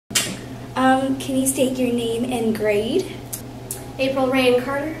Can you state your name and grade? April Rayne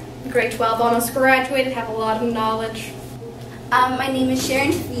Carter, grade 12, almost graduated, have a lot of knowledge. My name is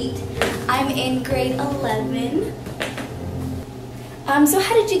Sharon. I'm in grade 11. So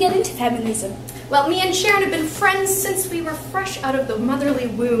how did you get into feminism? Well, me and Sharon have been friends since we were fresh out of the motherly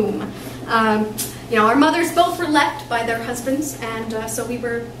womb. You know, our mothers both were left by their husbands, and so we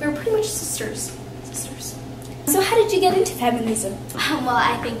were pretty much sisters. So how did you get into feminism? Well,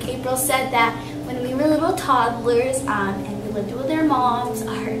 I think April said that when we were little toddlers and we lived with our moms,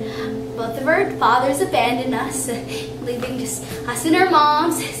 both of our fathers abandoned us, leaving just us and our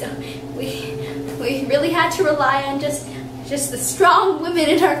moms. So we really had to rely on just the strong women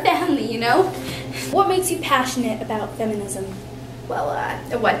in our family, you know? What makes you passionate about feminism? Well,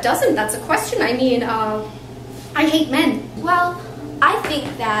 what doesn't? That's a question. I mean, I hate men. Well, I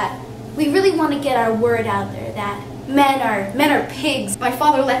think that we really want to get our word out there that men are pigs. My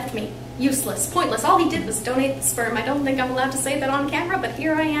father left me. Useless, pointless. All he did was donate the sperm. I don't think I'm allowed to say that on camera, but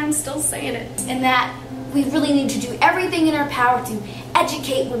here I am still saying it. And that we really need to do everything in our power to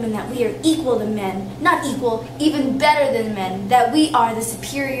educate women that we are equal to men. Not equal, even better than men. That we are the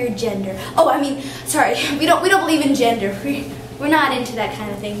superior gender. Oh, I mean, sorry, we don't believe in gender. We're not into that kind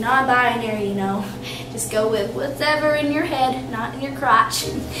of thing. Non-binary, you know. Just go with whatever in your head, not in your crotch.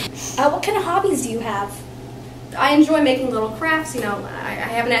 What kind of hobbies do you have? I enjoy making little crafts, you know. I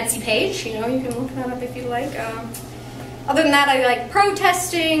have an Etsy page, you know, you can look that up if you like. Other than that, I like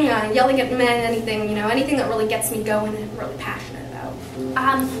protesting, yelling at men, anything, you know, anything that really gets me going and I'm really passionate about.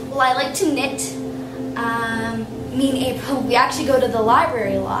 Well, I like to knit. Me and April, we actually go to the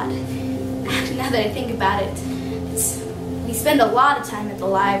library a lot. Now that I think about it, we spend a lot of time at the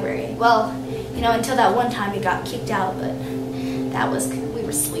library. Well, you know, until that one time we got kicked out, but we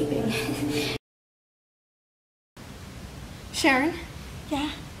were sleeping. Sharon?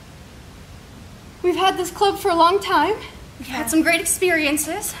 Yeah? We've had this club for a long time. We've had some great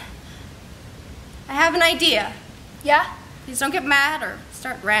experiences. I have an idea. Yeah? Please don't get mad or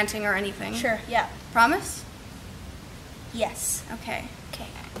start ranting or anything. Sure, yeah. Promise? Yes. Okay.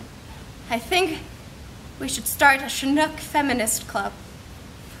 I think we should start a Chinook feminist club.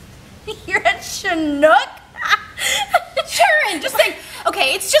 You're a Chinook? Sharon, just think,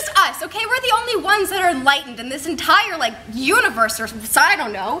 okay, it's just us, okay? We're the only ones that are enlightened in this entire, like, universe or so, I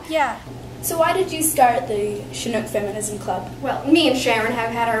don't know. Yeah. So why did you start the Chinook Feminism Club? Well, me and Sharon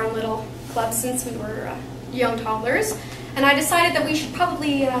have had our own little club since we were young toddlers, and I decided that we should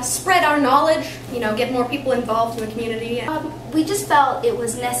probably spread our knowledge, you know, get more people involved in the community. We just felt it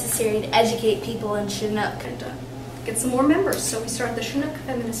was necessary to educate people in Chinook. And get some more members, so we started the Chinook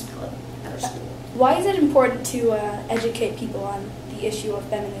Feminist Club at our school. Why is it important to educate people on the issue of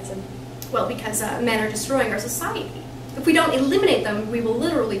feminism? Well, because men are destroying our society. If we don't eliminate them, we will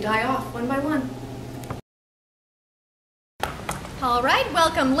literally die off one by one. All right,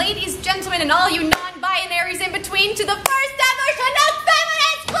 welcome, ladies, gentlemen, and all you non-binaries in between to the first ever Chinook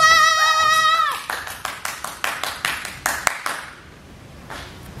Feminist Club!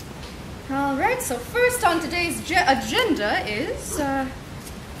 All right, so first on today's agenda is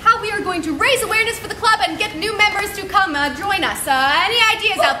how we are going to raise awareness for the club and get new members to come join us. Any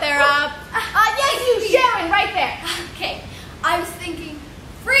ideas out there? Yes, you, Sharon, right there. Okay, I was thinking,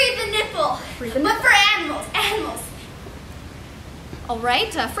 free the nipple. Free the nipple. But for animals. All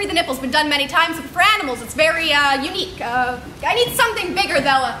right, free the nipple's been done many times, but for animals it's very unique. I need something bigger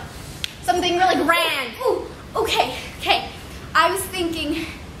though, something really grand. Ooh, okay. I was thinking,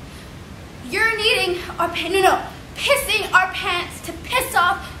 pissing our pants to piss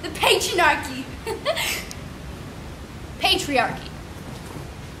off the patriarchy. Patriarchy.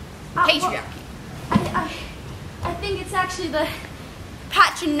 Patriarchy. Well, I think it's actually the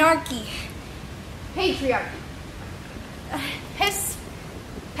patriarchy. Patriarchy. Piss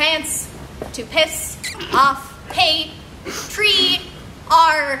pants to piss off patriarchy.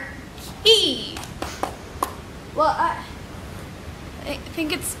 Well, I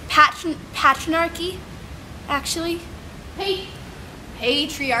think it's patriarchy, actually.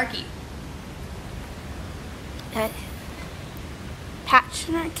 Patriarchy.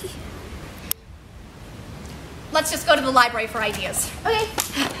 Patriarchy? Let's just go to the library for ideas. Okay.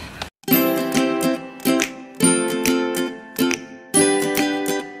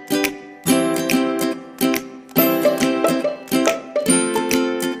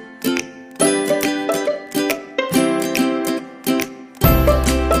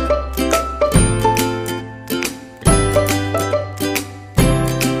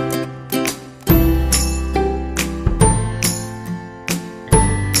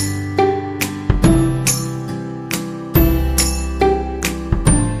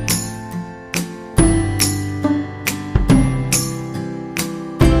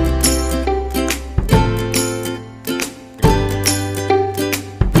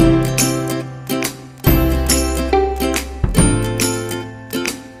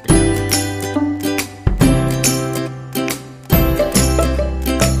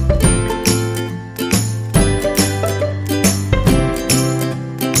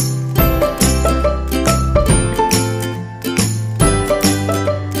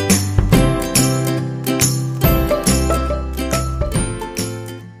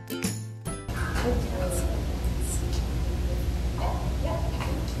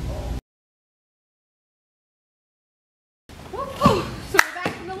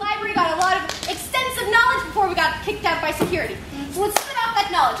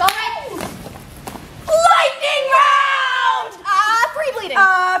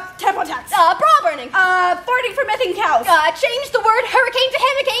 nothing counts. Change the word hurricane to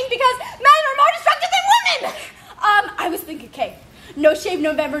hammockane because men are more destructive than women. I was thinking, okay, no shave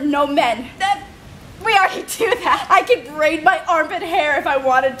November, no men. We already do that. I could braid my armpit hair if I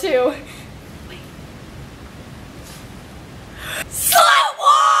wanted to. Wait. Slut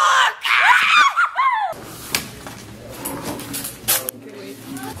walk!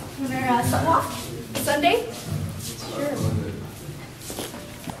 Slut walk? Sunday? Sure.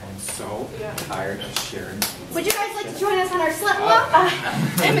 I'm so tired of Sharon. Would you guys like to join us on our slut walk?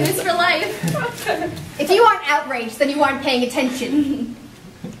 Feminists for life. If you aren't outraged, then you aren't paying attention.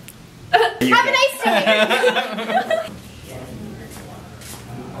 Have a nice day.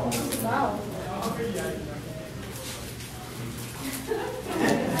 Wow.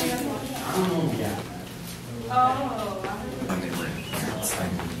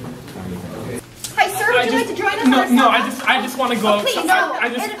 Hi, sir. Would you like to join us? No, I just want to go outside. Please, no.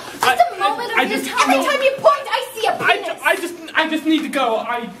 Just a moment of your time. Every time you point, I see a penis. I just need to go.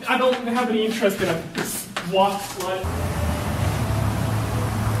 I don't have any interest in a walk slut.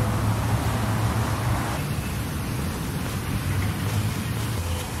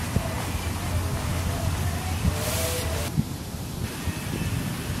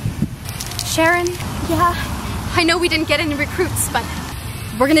 Sharon? Yeah? I know we didn't get any recruits, but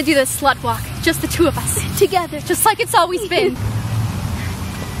we're gonna do this slut walk. Just the two of us. Together. Just like it's always been.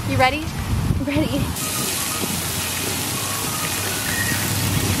 You ready? Ready.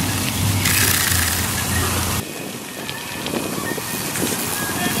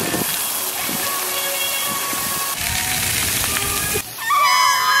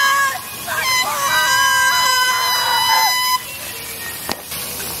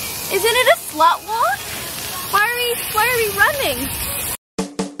 Isn't it a slut walk? Why are we running?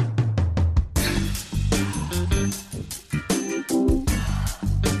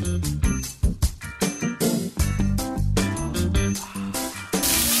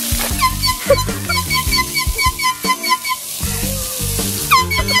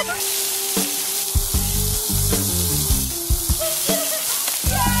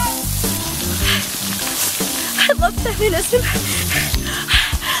 I love feminism.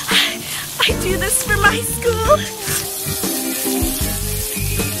 I do this for my school.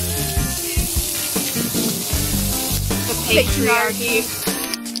 The patriarchy.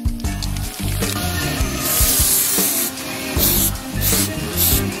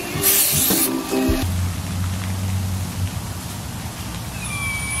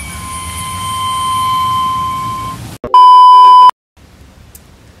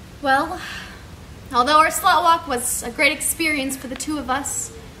 Well, although our slut walk was a great experience for the two of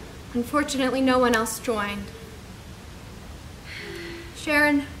us, unfortunately, no one else joined.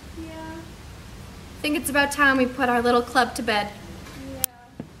 Sharon? Yeah? I think it's about time we put our little club to bed. Yeah.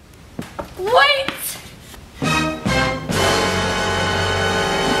 Wait! Wait.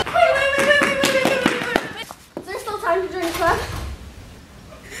 Is there still time to join the club?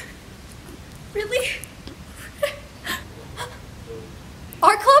 Really?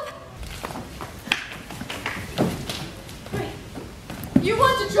 Our club? You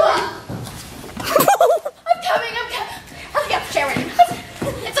want to join? I'm coming. Hurry up, Sharon.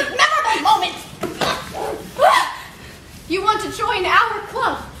 It's a memorable moment. You want to join our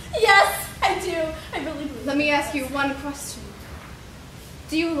club? Yes, I do. I really do. Let me ask you one question.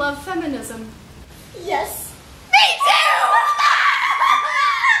 Do you love feminism? Yes. Me too!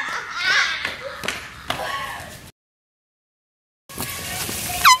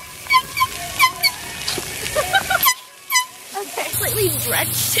 Slightly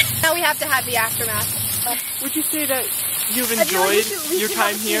drenched. Now we have to have the aftermath. Would you say that you've enjoyed your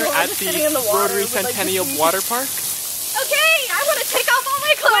time here at the Rotary Centennial Water Park? Okay, I want to take off all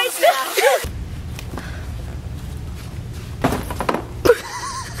my clothes now.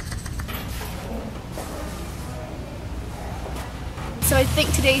 So I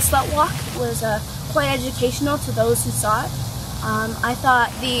think today's slut walk was quite educational to those who saw it. I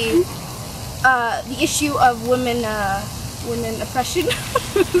thought the issue of women oppression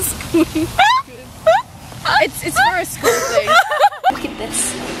was good. It's for a school thing. Look at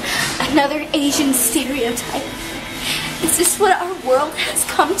this. Another Asian stereotype. Is this what our world has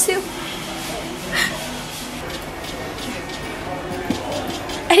come to?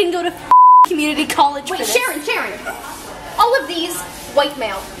 I didn't go to community college for Wait, this. Sharon. All of these, white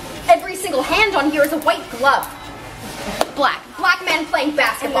male. Every single hand on here is a white glove. Black men playing And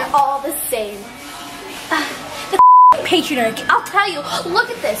basketball. they're all the same. The patriarchy. I'll tell you. Look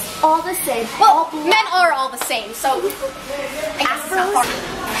at this. All the same. Well, men are all the same, so I guess it's not hard.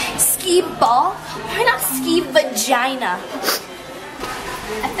 Ski ball? Why not ski vagina?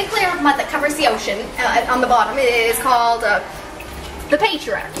 a thick layer of mud that covers the ocean on the bottom. It is called the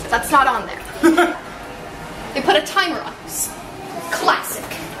patriarchy. That's not on there. They put a timer on us. Classic.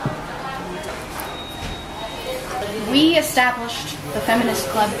 We established the feminist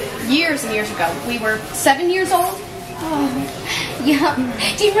club years and years ago. We were 7 years old. Oh, yeah.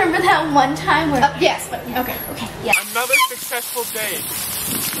 Do you remember that one time where... Yes, but okay. Yeah. Another successful day.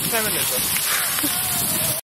 Feminism.